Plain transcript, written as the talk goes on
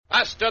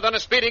Faster than a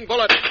speeding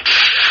bullet.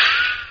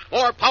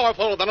 More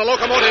powerful than a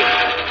locomotive.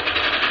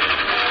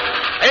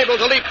 Able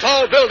to leap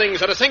tall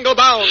buildings at a single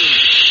bound.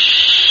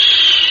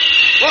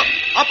 Look,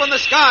 up in the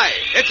sky.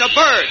 It's a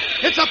bird.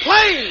 It's a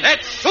plane.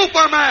 It's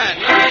Superman.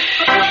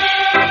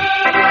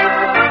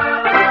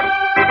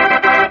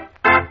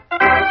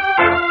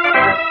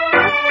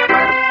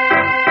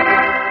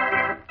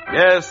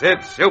 Yes,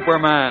 it's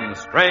Superman,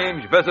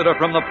 strange visitor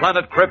from the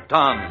planet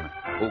Krypton,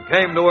 who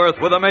came to Earth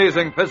with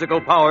amazing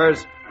physical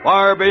powers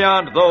far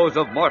beyond those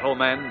of mortal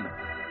men,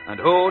 and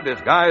who,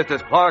 disguised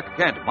as Clark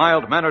Kent,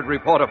 mild-mannered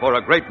reporter for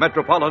a great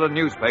metropolitan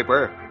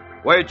newspaper,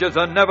 wages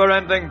a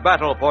never-ending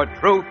battle for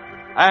truth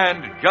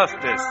and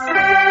justice.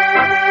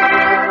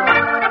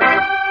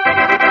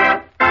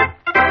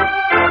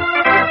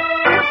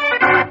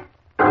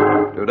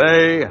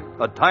 Today,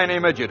 a tiny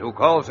midget who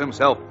calls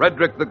himself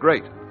Frederick the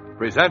Great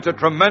presents a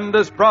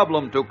tremendous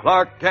problem to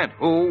Clark Kent,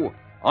 who,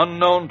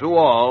 unknown to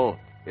all,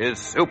 is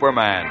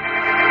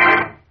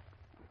Superman.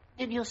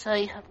 Did you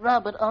say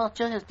Robert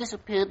Archer has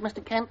disappeared,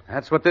 Mr. Kent?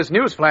 That's what this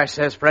news flash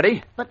says,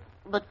 Freddy. But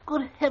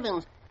good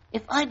heavens,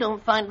 if I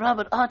don't find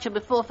Robert Archer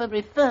before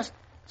February 1st,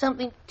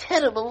 something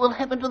terrible will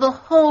happen to the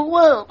whole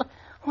world.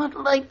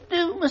 What'll I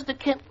do, Mr.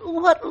 Kent?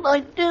 What'll I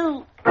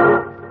do?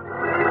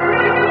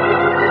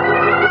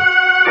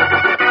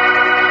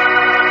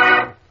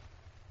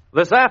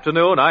 This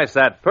afternoon, I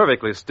sat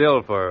perfectly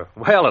still for,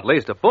 well, at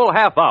least a full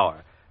half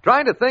hour,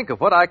 trying to think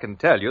of what I can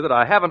tell you that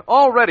I haven't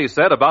already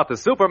said about the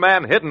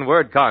Superman Hidden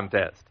Word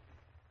Contest.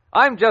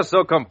 I'm just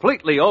so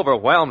completely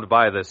overwhelmed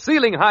by the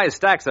ceiling-high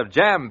stacks of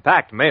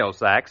jam-packed mail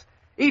sacks,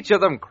 each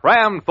of them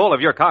crammed full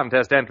of your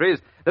contest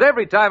entries, that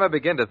every time I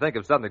begin to think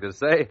of something to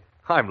say,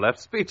 I'm left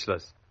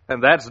speechless.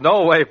 And that's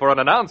no way for an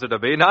announcer to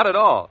be, not at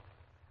all.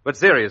 But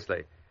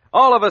seriously,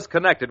 all of us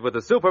connected with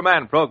the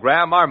Superman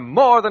program are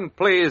more than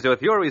pleased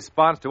with your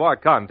response to our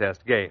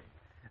contest game.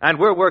 And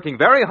we're working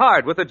very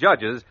hard with the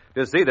judges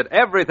to see that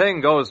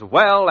everything goes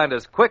well and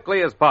as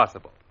quickly as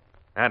possible.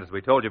 And as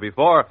we told you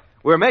before,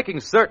 we're making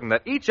certain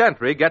that each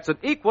entry gets an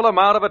equal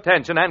amount of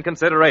attention and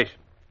consideration.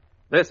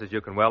 This, as you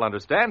can well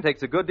understand,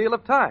 takes a good deal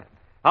of time.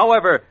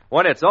 However,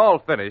 when it's all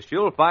finished,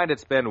 you'll find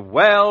it's been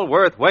well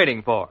worth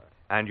waiting for,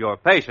 and your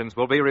patience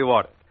will be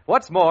rewarded.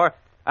 What's more,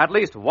 at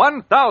least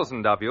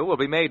 1,000 of you will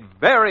be made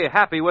very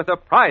happy with the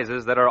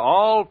prizes that are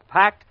all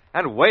packed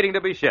and waiting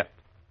to be shipped.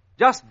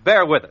 Just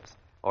bear with us,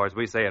 or as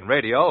we say in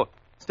radio,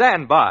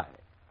 stand by.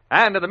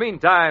 And in the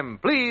meantime,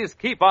 please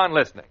keep on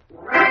listening.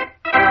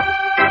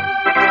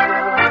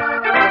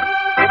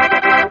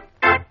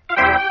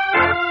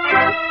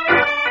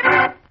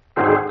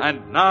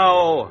 And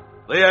now,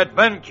 the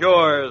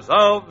adventures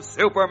of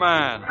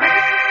Superman.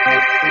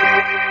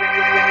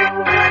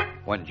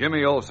 When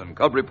Jimmy Olsen,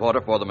 cub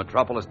reporter for the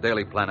Metropolis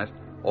Daily Planet,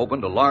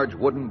 opened a large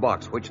wooden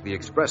box which the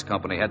express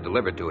company had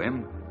delivered to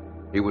him,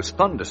 he was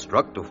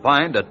thunderstruck to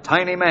find a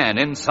tiny man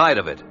inside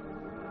of it.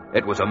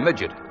 It was a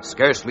midget,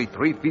 scarcely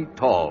 3 feet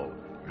tall,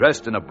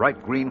 dressed in a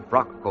bright green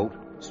frock coat,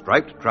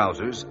 striped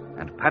trousers,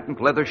 and patent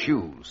leather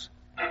shoes.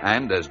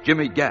 And as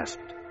Jimmy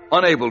gasped,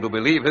 unable to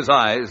believe his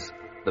eyes,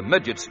 the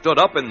midget stood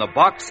up in the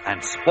box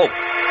and spoke.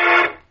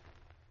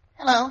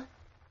 Hello.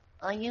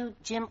 Are you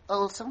Jim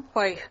Olsen?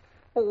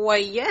 Why,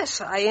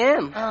 yes, I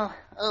am.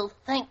 Oh,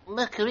 thank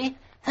Mercury,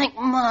 thank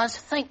Mars,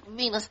 thank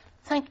Venus,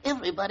 thank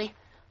everybody.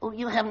 Oh,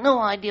 you have no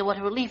idea what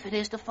a relief it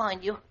is to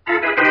find you.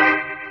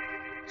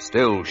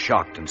 Still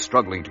shocked and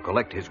struggling to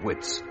collect his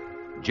wits,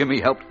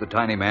 Jimmy helped the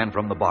tiny man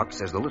from the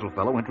box as the little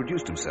fellow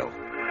introduced himself.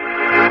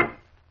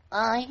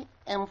 I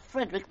am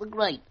Frederick the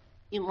Great.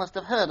 You must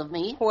have heard of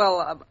me.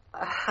 Well,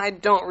 I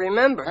don't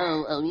remember.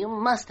 Oh, you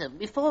must have.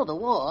 Before the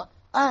war,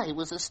 I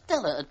was a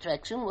stellar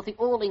attraction with the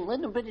All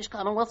England and British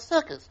Commonwealth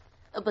Circus.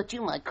 But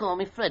you might call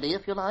me Freddie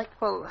if you like.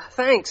 Well,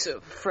 thanks,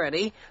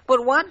 Freddie.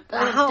 But what...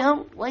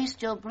 Don't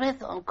waste your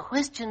breath on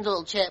questions,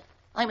 old chap.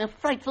 I'm in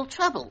frightful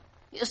trouble.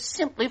 You're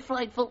simply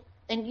frightful,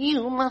 and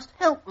you must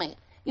help me.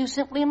 You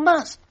simply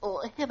must,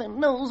 or heaven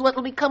knows what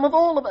will become of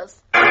all of us.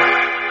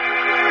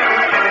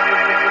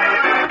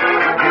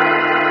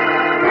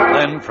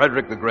 Then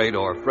Frederick the Great,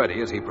 or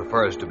Freddie as he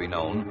prefers to be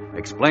known,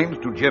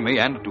 explained to Jimmy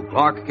and to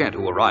Clark Kent,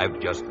 who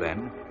arrived just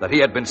then, that he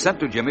had been sent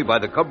to Jimmy by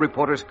the cub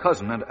reporter's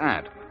cousin and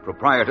aunt,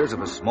 proprietors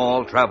of a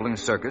small traveling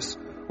circus,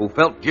 who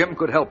felt Jim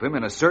could help him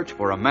in a search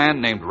for a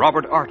man named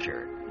Robert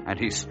Archer, and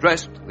he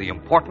stressed the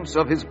importance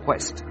of his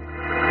quest.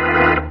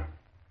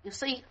 You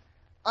see,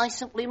 I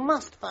simply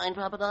must find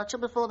Robert Archer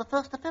before the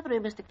 1st of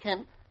February, Mr.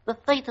 Kent. The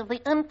fate of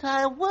the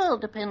entire world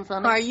depends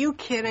on it. Are you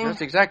kidding?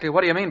 Just exactly what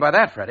do you mean by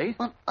that, Freddie?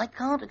 Well, I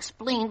can't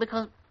explain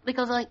because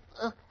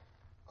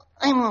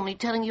I'm only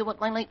telling you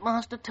what my late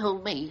master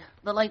told me.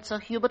 The late Sir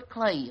Hubert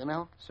Clay, you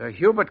know. Sir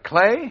Hubert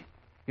Clay?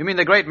 You mean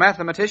the great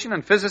mathematician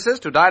and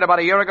physicist who died about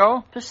a year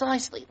ago?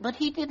 Precisely. But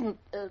he didn't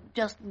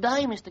just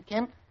die, Mr.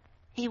 Kent.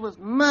 He was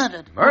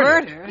murdered.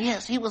 Murdered?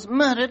 Yes, he was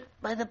murdered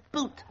by the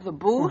Boot. The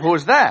Boot?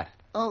 Who's that?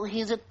 Oh,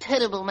 he's a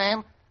terrible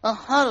man. A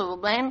horrible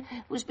man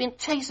who's been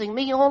chasing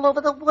me all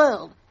over the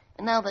world.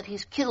 And now that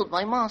he's killed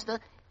my master,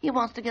 he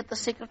wants to get the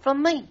secret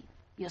from me.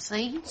 You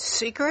see?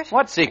 Secret?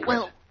 What secret?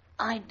 Well,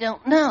 I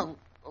don't know.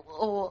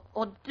 Or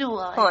do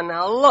I? Oh,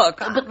 now look.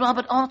 But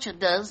Robert Archer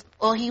does,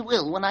 or he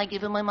will when I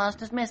give him my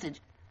master's message.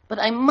 But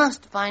I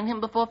must find him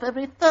before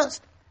February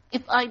 1st.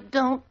 If I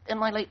don't, and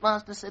my late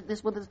master said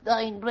this with his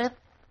dying breath,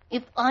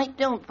 if I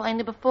don't find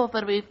him before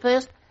February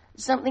 1st,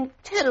 something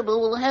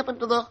terrible will happen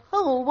to the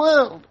whole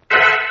world.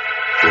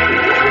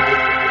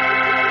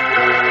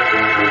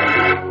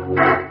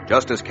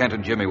 Just as Kent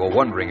and Jimmy were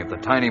wondering if the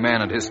tiny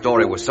man and his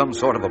story was some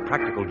sort of a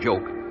practical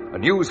joke, a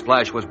news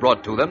flash was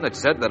brought to them that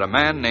said that a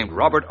man named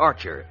Robert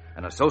Archer,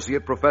 an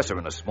associate professor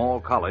in a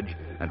small college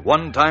and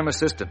one-time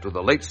assistant to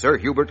the late Sir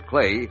Hubert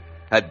Clay,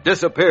 had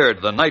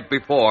disappeared the night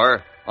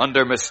before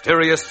under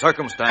mysterious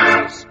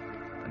circumstances.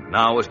 And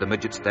now as the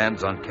midget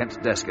stands on Kent's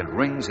desk and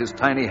wrings his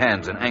tiny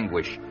hands in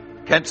anguish,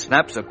 Kent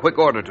snaps a quick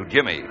order to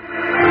Jimmy.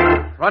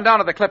 Run down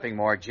to the clipping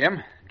morgue,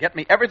 Jim. Get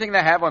me everything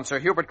they have on Sir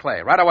Hubert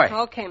Clay, right away.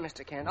 Okay,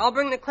 Mr. Kent. I'll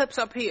bring the clips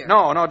up here.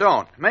 No,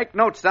 don't. Make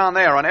notes down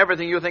there on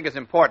everything you think is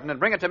important and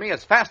bring it to me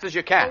as fast as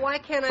you can. Well, why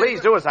can't I...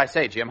 Please do as I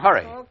say, Jim.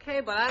 Hurry.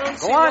 Okay, but I don't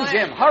see Go on, why...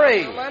 Jim.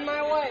 Hurry. I'm on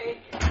my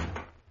way.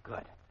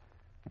 Good.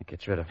 That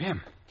gets rid of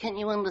him. Can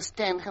you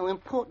understand how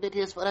important it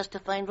is for us to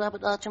find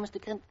Robert Archer,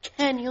 Mr. Kent?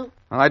 Can you?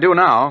 Well, I do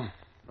now.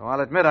 Though I'll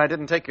admit I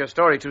didn't take your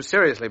story too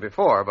seriously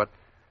before, but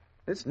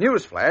this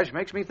news flash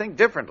makes me think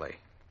differently.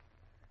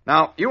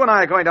 Now, you and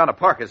I are going down to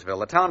Parkersville,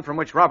 the town from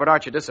which Robert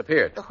Archer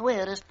disappeared.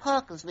 Where is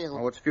Parkersville?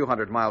 Oh, it's a few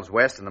hundred miles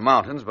west in the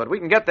mountains, but we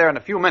can get there in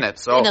a few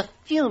minutes, so... In a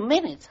few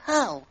minutes?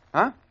 How?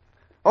 Huh?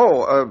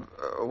 Oh,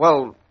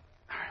 well...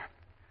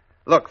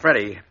 Look,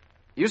 Freddie,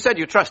 you said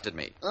you trusted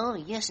me. Oh,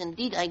 yes,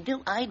 indeed, I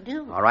do.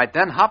 All right,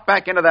 then, hop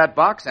back into that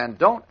box and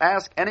don't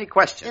ask any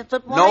questions.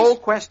 But why... No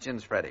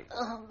questions, Freddie.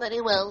 Oh,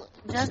 very well,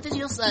 just as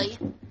you say.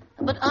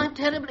 But I'm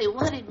terribly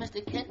worried,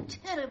 Mr. Kent,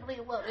 terribly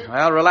worried.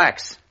 Well,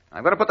 relax.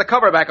 I'm going to put the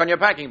cover back on your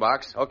packing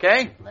box,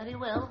 okay? Very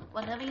well,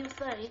 whatever you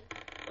say.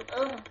 But,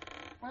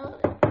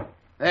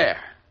 There.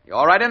 You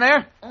all right in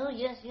there? Oh,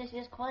 yes,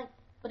 quite.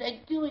 But I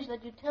do wish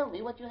that you tell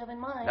me what you have in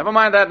mind. Never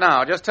mind that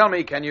now. Just tell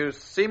me, can you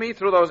see me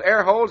through those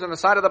air holes in the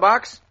side of the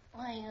box?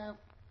 Why,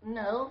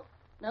 no.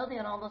 No,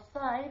 they're on the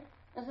side.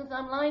 And since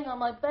I'm lying on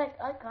my back,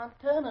 I can't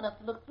turn enough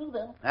to look through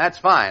them. That's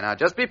fine. Now,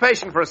 just be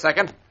patient for a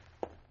second.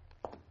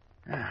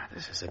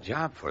 This is a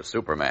job for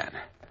Superman.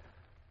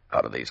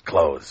 Out of these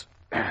clothes.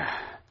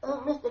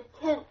 Oh, Mr.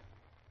 Kent.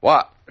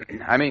 What?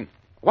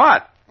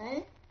 What? Eh?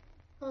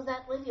 Who's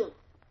that with you?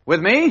 With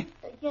me?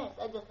 Yes,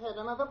 I just heard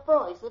another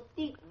voice, a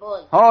deep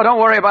voice. Oh, don't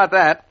worry about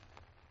that.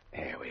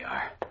 There we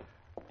are.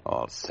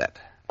 All set.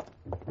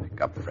 Pick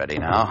up Freddie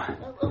now.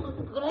 Oh,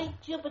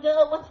 great Jupiter,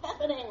 what's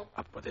happening?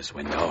 Up with this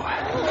window.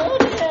 Oh,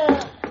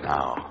 dear.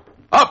 Now,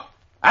 up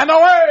and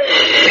away!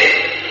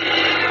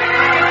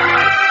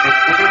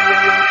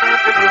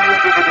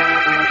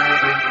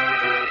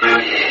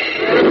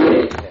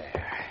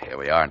 Here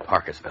we are in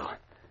Parkersville.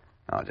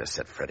 I'll just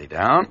set Freddie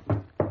down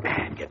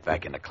and get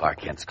back into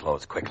Clark Kent's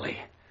clothes quickly.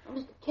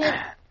 Mr. Kent.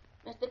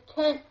 Mr.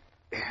 Kent.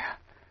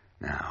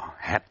 Now,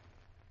 hat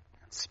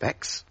and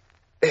specs.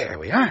 There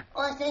we are.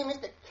 Oh, I say,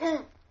 Mr.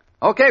 Kent.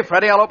 Okay,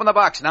 Freddie, I'll open the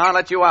box now and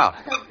let you out.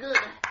 Oh, good.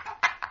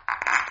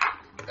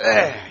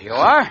 There you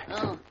are.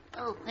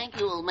 Oh, thank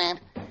you, old man.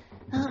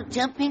 Oh,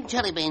 jumping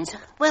jelly beans.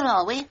 Where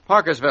are we?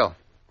 Parkersville.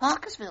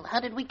 Parkersville. How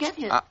did we get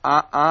here?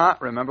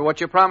 Remember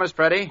what you promised,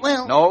 Freddie?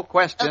 Well... No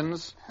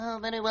questions. Oh,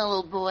 very well,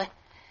 old boy.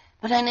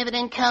 But I never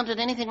encountered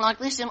anything like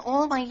this in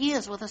all my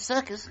years with a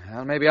circus.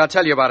 Well, maybe I'll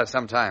tell you about it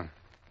sometime.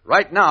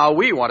 Right now,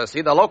 we want to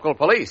see the local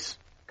police.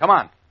 Come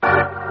on.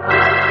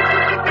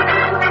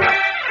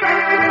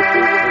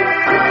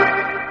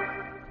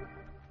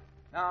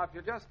 Now, if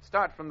you'll just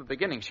start from the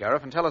beginning,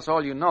 Sheriff, and tell us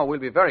all you know, we'll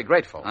be very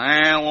grateful.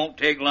 I won't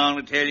take long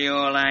to tell you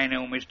all I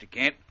know, Mr.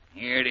 Kent.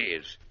 Here it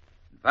is.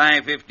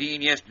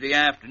 5:15 yesterday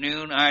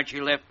afternoon,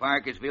 Archie left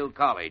Parkersville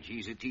College.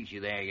 He's a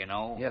teacher there, you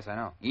know. Yes, I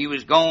know. He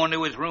was going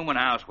to his rooming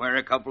house where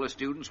a couple of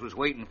students was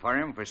waiting for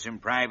him for some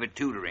private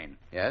tutoring.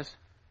 Yes?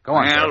 Go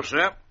on, Well, Sheriff.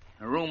 sir,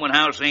 the rooming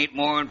house ain't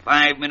more than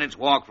 5 minutes'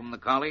 walk from the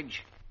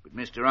college. But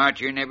Mr.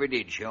 Archer never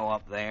did show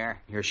up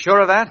there. You're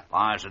sure of that?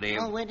 Positive.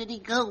 Oh, where did he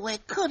go? Where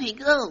could he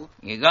go?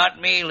 You got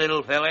me,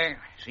 little feller.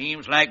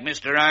 Seems like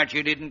Mr.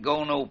 Archer didn't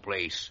go no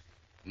place.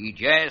 He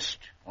just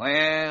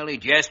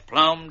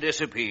plumb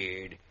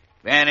disappeared.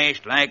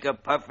 Vanished like a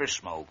puff of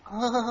smoke.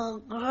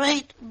 Oh,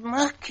 great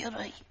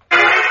Mercury.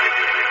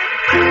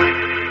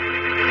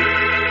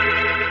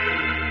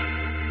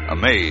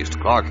 Amazed,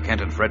 Clark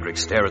Kent and Frederick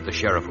stare at the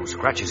sheriff, who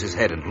scratches his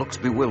head and looks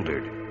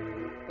bewildered.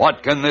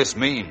 What can this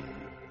mean?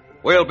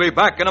 We'll be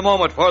back in a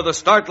moment for the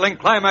startling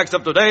climax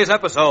of today's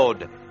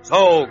episode.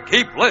 So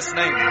keep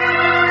listening.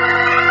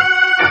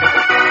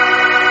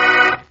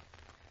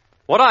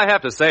 What I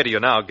have to say to you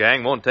now,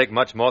 gang, won't take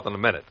much more than a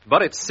minute.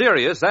 But it's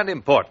serious and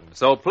important,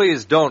 so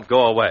please don't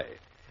go away.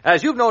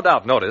 As you've no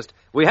doubt noticed,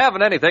 we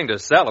haven't anything to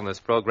sell in this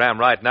program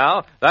right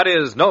now. That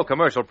is, no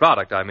commercial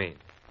product, I mean.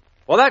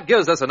 Well, that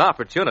gives us an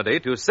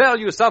opportunity to sell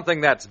you something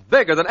that's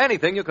bigger than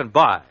anything you can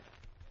buy.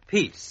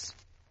 Peace.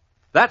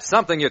 That's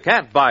something you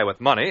can't buy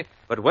with money,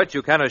 but which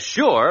you can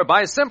assure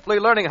by simply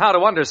learning how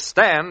to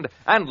understand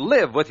and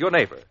live with your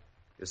neighbor.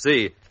 You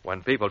see,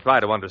 when people try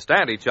to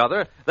understand each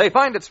other, they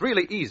find it's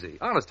really easy.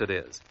 Honest it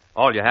is.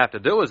 All you have to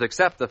do is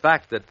accept the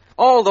fact that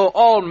although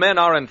all men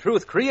are in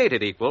truth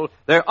created equal,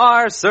 there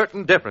are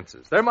certain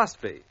differences. There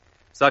must be.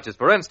 Such as,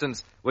 for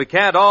instance, we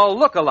can't all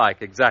look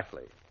alike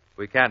exactly.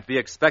 We can't be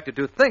expected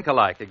to think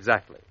alike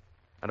exactly.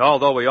 And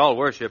although we all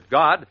worship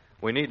God,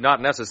 we need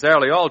not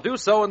necessarily all do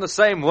so in the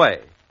same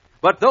way.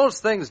 But those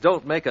things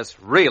don't make us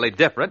really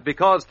different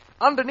because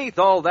underneath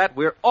all that,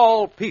 we're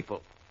all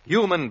people,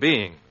 human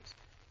beings.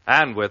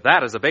 And with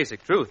that as a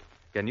basic truth,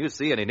 can you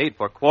see any need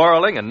for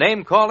quarreling and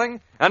name-calling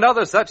and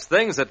other such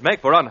things that make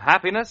for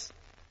unhappiness?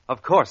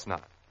 Of course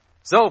not.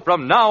 So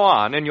from now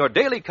on, in your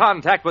daily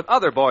contact with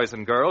other boys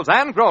and girls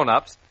and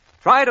grown-ups,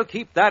 try to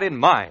keep that in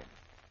mind.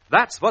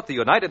 That's what the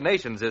United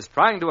Nations is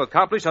trying to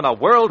accomplish on a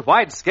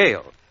worldwide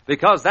scale,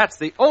 because that's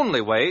the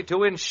only way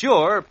to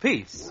ensure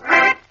peace.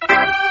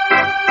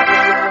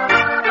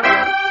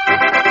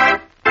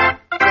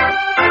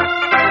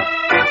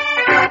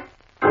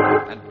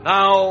 And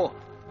now,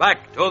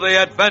 back to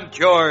the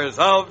adventures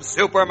of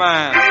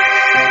Superman.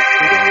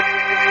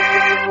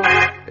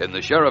 In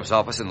the sheriff's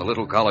office in the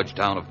little college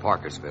town of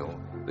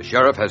Parkersville, the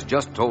sheriff has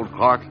just told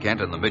Clark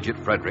Kent and the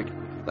midget Frederick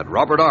that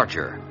Robert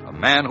Archer, a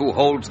man who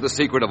holds the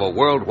secret of a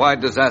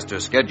worldwide disaster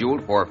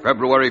scheduled for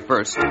February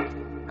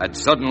 1st, had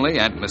suddenly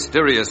and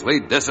mysteriously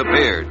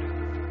disappeared.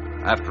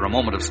 After a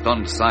moment of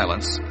stunned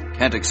silence,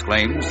 Kent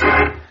exclaims,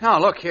 Now,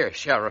 look here,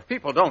 Sheriff.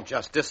 People don't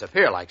just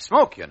disappear like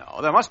smoke, you know.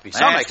 There must be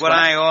some That's what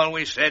I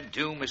always said,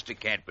 too, Mr.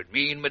 Kent. But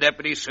me and my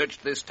deputies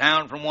searched this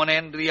town from one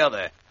end to the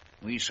other.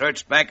 We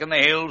searched back in the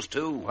hills,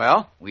 too.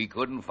 Well? We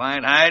couldn't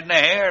find hide in a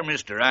hair,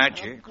 Mr.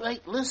 Archer. Oh,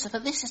 great Lucifer,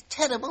 this is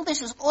terrible.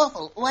 This is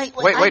awful. Wait,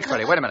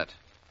 Freddie, wait a minute.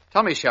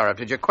 Tell me, Sheriff,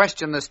 did you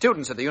question the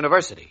students at the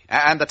university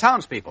and the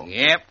townspeople?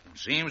 Yep.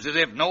 Seems as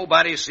if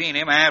nobody's seen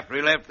him after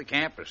he left the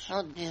campus.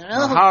 Oh, dear.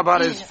 Well, how about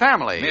his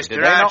family?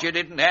 Mr. Archer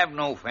didn't have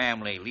no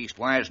family.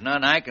 Leastwise,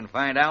 none I can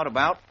find out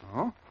about.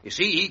 Oh? You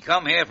see, he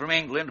come here from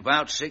England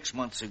about 6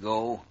 months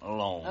ago,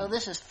 alone. Oh,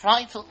 this is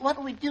frightful. What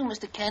do we do,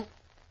 Mr. Kent?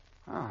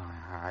 Oh,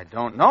 I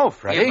don't know,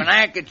 Freddie. If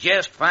I could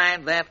just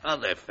find that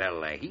other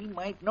fella, he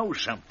might know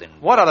something.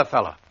 What other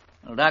fella?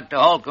 Well, Dr.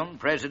 Holcomb,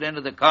 president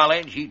of the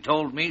college, he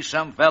told me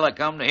some fella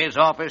come to his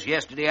office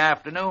yesterday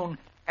afternoon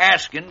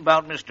asking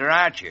about Mr.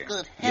 Archer.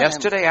 Good heavens.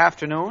 Yesterday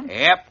afternoon?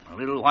 Yep, a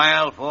little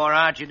while before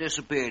Archer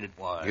disappeared it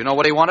was. You know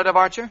what he wanted of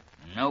Archer?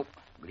 Nope,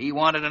 but he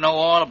wanted to know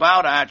all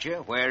about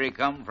Archer, where he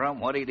come from,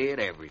 what he did,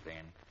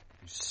 everything.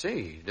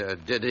 See,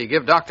 did he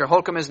give Dr.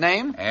 Holcomb his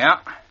name? Yeah,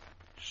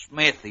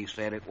 Smith, he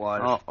said it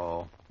was.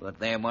 Uh-oh. But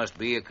there must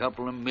be a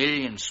couple of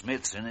million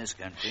Smiths in this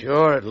country.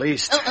 Sure, at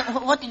least.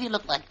 What did he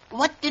look like?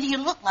 What did he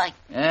look like?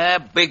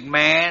 Big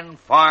man,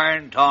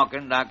 foreign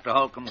talking, Dr.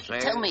 Holcomb said.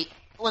 Tell me,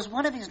 was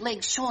one of his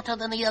legs shorter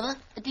than the other?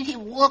 Did he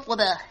walk with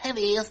a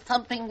heavy,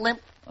 thumping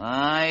limp?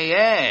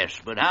 Yes,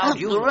 but how'd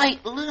you...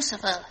 Great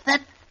Lucifer,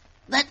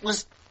 that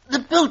was the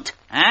boot.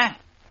 Huh?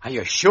 Are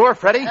you sure,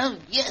 Freddie? Oh,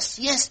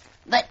 yes.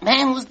 That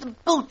man was the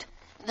boot.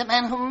 The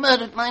man who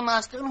murdered my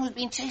master and who's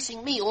been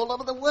chasing me all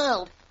over the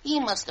world. He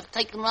must have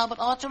taken Robert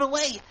Archer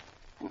away.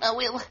 Now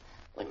we'll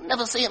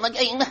never see him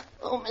again.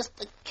 Oh,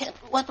 Mr. Kent,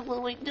 what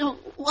will we do?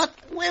 What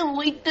will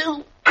we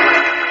do?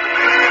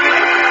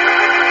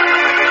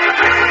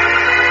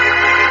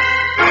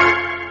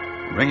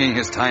 Wringing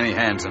his tiny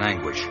hands in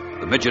anguish,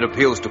 the midget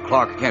appeals to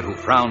Clark Kent, who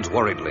frowns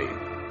worriedly.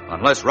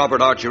 Unless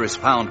Robert Archer is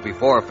found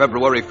before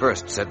February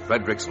 1st, said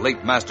Frederick's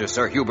late master,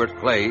 Sir Hubert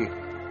Clay,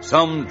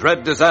 some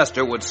dread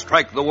disaster would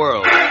strike the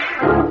world.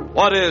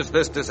 What is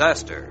this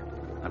disaster?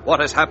 And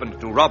what has happened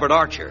to Robert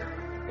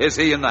Archer? Is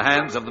he in the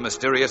hands of the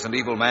mysterious and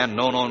evil man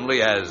known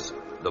only as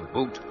the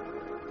Boot?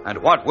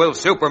 And what will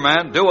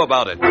Superman do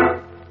about it?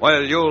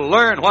 Well, you'll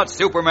learn what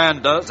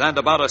Superman does and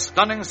about a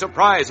stunning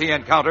surprise he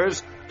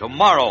encounters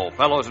tomorrow,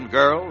 fellows and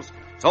girls.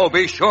 So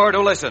be sure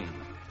to listen.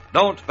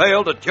 Don't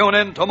fail to tune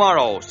in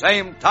tomorrow,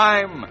 same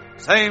time,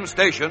 same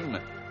station,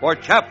 for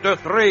Chapter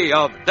 3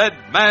 of Dead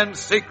Man's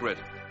Secret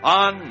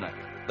on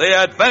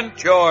The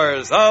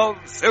Adventures of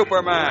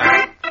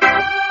Superman.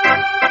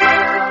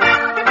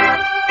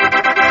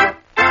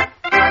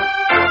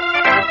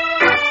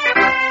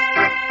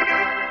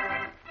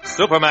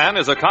 Superman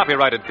is a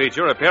copyrighted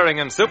feature appearing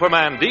in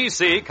Superman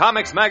DC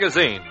Comics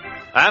Magazine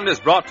and is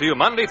brought to you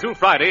Monday through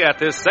Friday at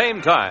this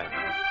same time.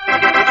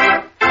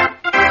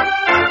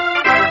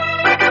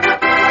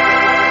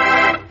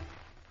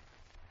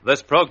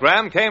 This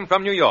program came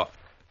from New York.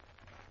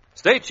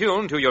 Stay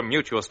tuned to your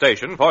mutual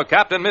station for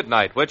Captain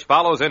Midnight, which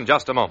follows in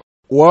just a moment.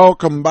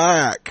 Welcome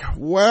back.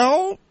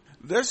 Well,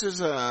 this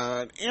is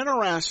an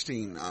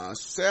interesting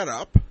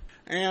setup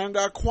and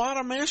quite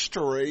a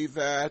mystery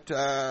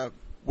that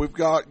we've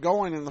got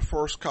going in the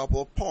first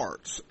couple of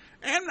parts.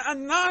 And a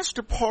nice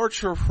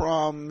departure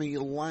from the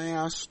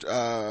last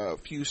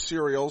few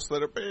serials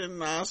that have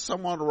been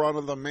somewhat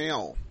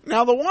run-of-the-mill.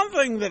 Now, the one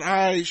thing that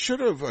I should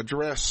have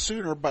addressed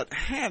sooner but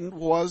hadn't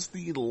was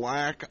the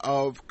lack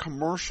of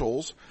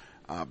commercials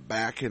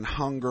back in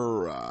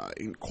Hunger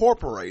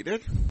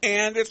Incorporated.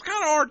 And it's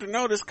kind of hard to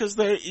notice because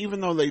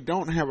even though they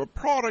don't have a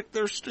product,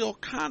 they're still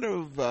kind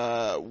of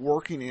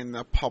working in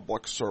the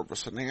public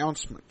service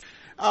announcement.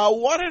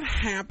 What had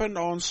happened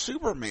on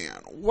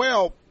Superman?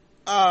 Well,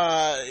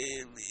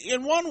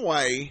 in one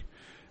way,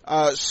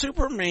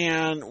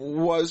 Superman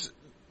was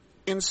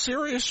in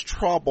serious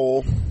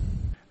trouble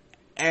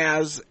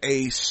as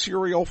a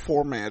serial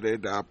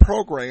formatted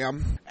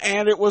program,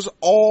 and it was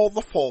all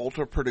the fault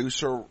of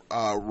producer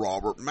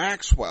Robert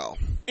Maxwell.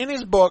 In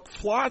his book,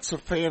 Flights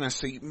of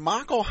Fantasy,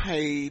 Michael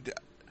Haid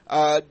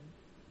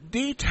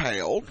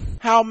detailed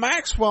how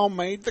Maxwell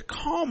made the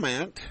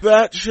comment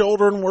that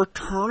children were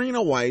turning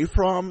away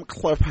from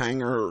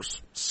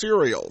cliffhangers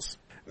serials.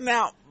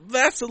 Now,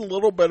 that's a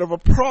little bit of a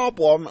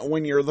problem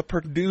when you're the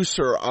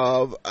producer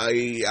of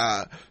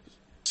a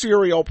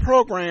serial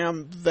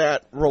program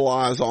that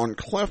relies on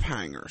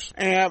cliffhangers.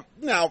 And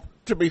now,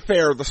 to be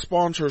fair, the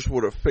sponsors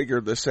would have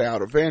figured this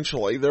out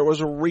eventually. There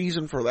was a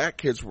reason for that.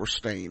 Kids were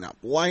staying up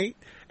late,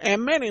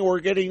 and many were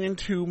getting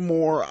into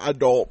more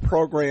adult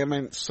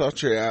programming,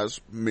 such as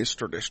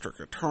Mr. District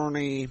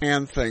Attorney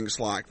and things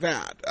like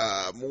that.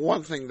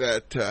 One thing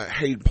that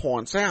Haid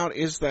points out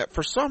is that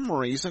for some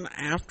reason,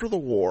 after the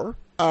war,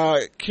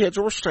 kids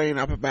were staying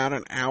up about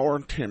an hour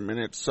and 10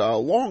 minutes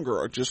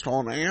longer, just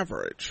on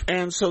average.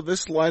 And so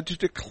this led to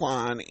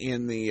decline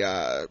in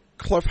the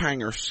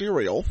cliffhanger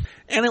serial.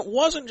 And it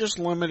wasn't just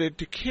limited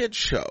to kids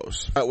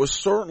shows. It was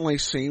certainly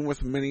seen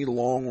with many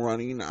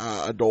long-running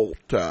adult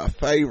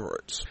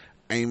favorites.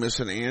 Amos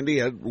and Andy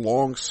had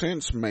long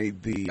since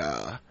made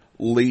the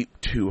leap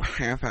to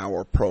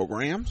half-hour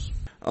programs.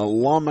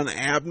 Lum and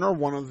Abner,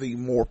 one of the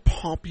more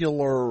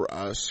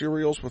popular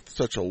serials with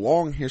such a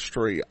long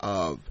history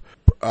of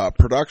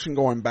production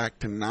going back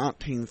to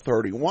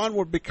 1931,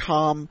 would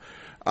become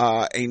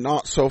a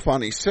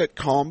not-so-funny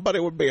sitcom, but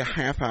it would be a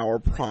half-hour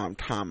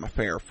primetime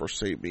affair for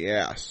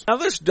CBS. Now,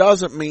 this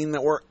doesn't mean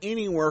that we're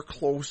anywhere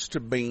close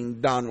to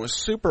being done with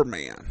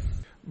Superman,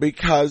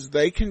 because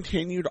they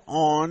continued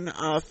on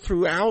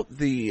throughout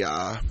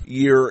the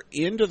year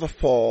into the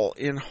fall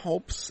in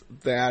hopes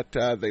that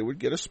they would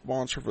get a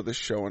sponsor for the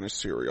show in a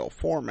serial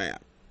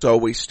format. So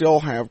we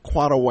still have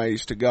quite a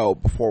ways to go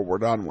before we're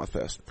done with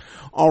this.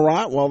 All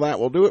right, well, that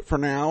will do it for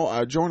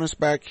now. Join us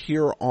back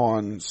here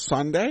on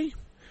Sunday.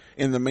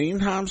 In the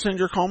meantime, send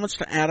your comments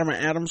to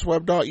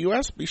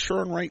adam@adamsweb.us. Be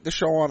sure and rate the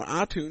show on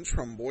iTunes.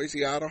 From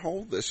Boise,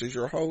 Idaho, this is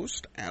your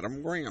host,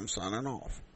 Adam Graham, signing off.